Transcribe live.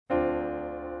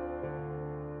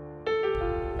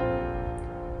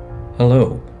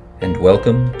Hello, and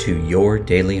welcome to Your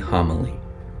Daily Homily,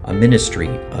 a ministry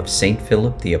of St.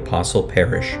 Philip the Apostle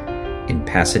Parish in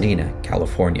Pasadena,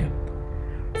 California.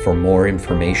 For more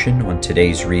information on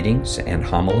today's readings and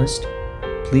homilist,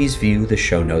 please view the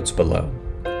show notes below.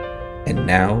 And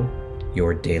now,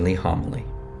 your daily homily.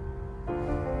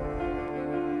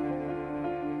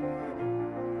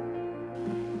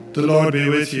 The Lord be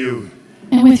with you.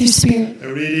 And with your spirit.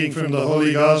 A reading from the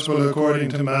Holy Gospel according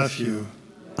to Matthew.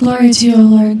 Glory to you, O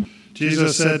Lord.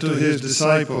 Jesus said to his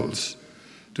disciples,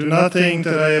 "Do not think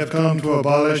that I have come to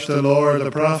abolish the law or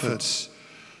the prophets.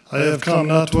 I have come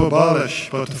not to abolish,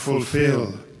 but to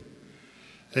fulfill.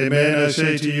 Amen, I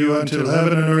say to you, until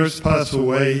heaven and earth pass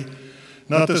away,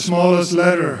 not the smallest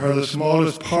letter or the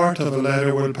smallest part of a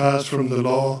letter will pass from the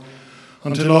law,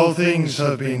 until all things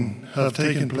have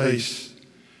taken place.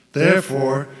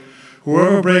 Therefore,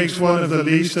 whoever breaks one of the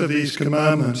least of these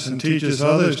commandments and teaches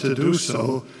others to do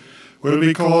so will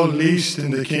be called least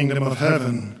in the kingdom of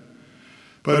heaven.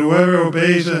 But whoever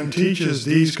obeys and teaches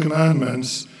these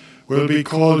commandments will be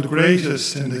called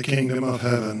greatest in the kingdom of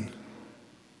heaven."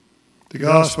 The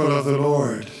Gospel of the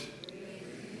Lord.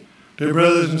 Dear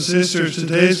brothers and sisters,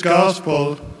 today's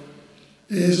Gospel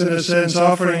is in a sense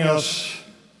offering us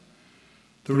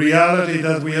the reality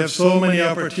that we have so many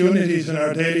opportunities in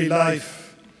our daily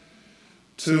life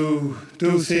to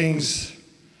do things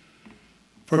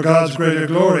for God's greater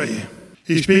glory.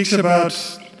 He speaks about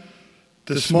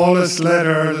the smallest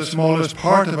letter, the smallest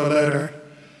part of a letter,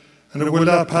 and it will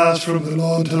not pass from the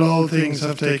law until all things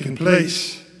have taken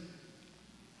place.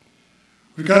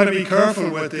 We've got to be careful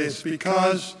with this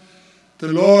because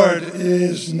the Lord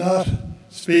is not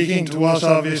speaking to us,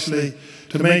 obviously,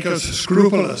 to make us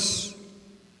scrupulous.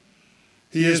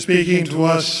 He is speaking to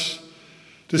us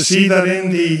to see that in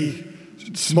the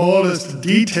smallest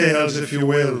details, if you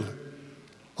will,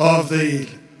 of the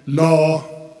law,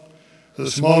 the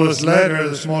smallest letter,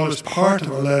 the smallest part of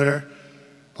a letter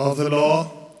of the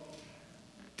law,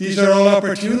 these are all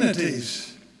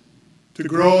opportunities to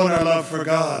grow in our love for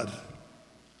God.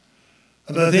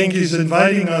 And I think he's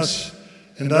inviting us,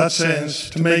 in that sense,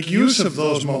 to make use of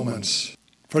those moments.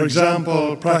 For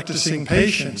example, practicing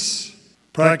patience,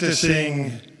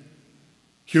 practicing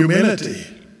humility,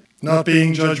 not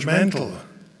being judgmental.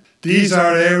 These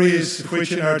are areas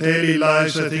which in our daily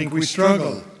lives I think we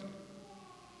struggle.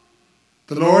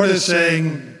 The Lord is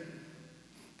saying,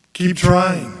 keep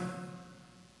trying.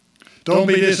 Don't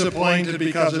be disappointed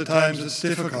because at times it's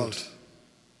difficult.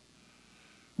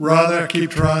 Rather,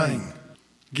 keep trying,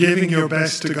 giving your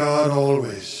best to God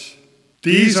always.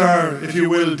 These are, if you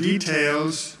will,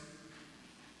 details,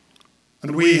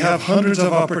 and we have hundreds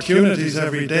of opportunities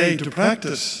every day to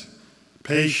practice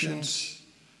patience,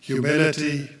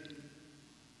 humility,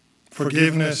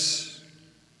 forgiveness,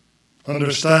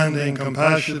 understanding,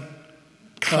 compassion,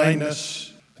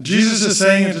 kindness. Jesus is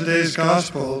saying in today's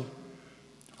Gospel,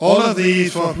 all of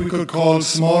these, what we could call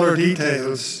smaller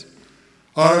details,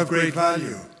 are of great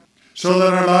value. So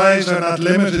that our lives are not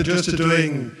limited just to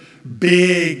doing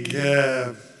big,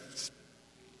 if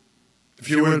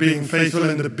you were being faithful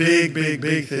in the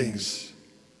big things,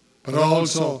 but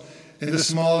also in the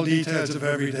small details of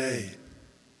every day.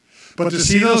 But to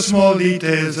see those small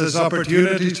details as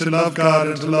opportunities to love God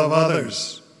and to love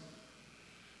others.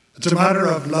 It's a matter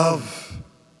of love.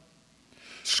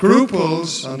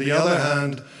 Scruples, on the other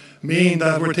hand, mean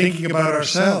that we're thinking about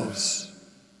ourselves.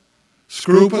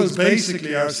 Scruples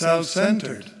basically are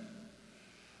self-centered.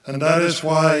 And that is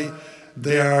why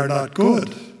they are not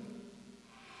good.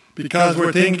 Because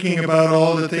we're thinking about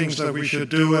all the things that we should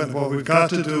do and what we've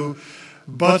got to do,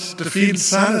 but to feel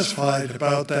satisfied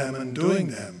about them and doing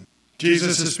them.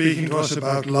 Jesus is speaking to us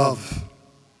about love.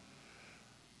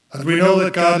 And we know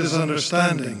that God is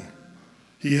understanding.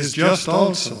 He is just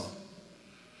also.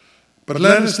 But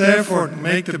let us therefore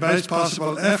make the best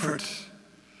possible effort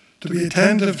to be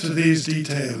attentive to these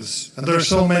details. And there are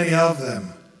so many of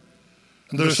them.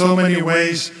 And there are so many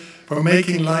ways for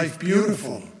making life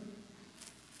beautiful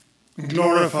and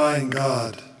glorifying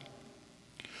God.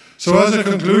 So as a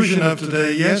conclusion of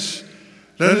today, yes,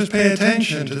 let us pay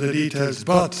attention to the details,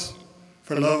 but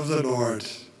for love of the Lord.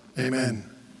 Amen.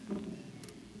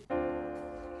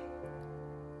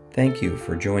 Thank you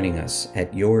for joining us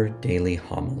at Your Daily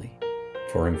Homily.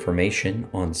 For information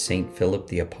on St. Philip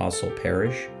the Apostle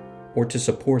Parish or to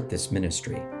support this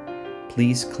ministry,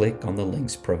 please click on the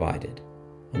links provided.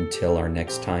 Until our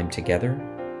next time together,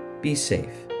 be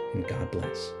safe and God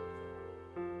bless.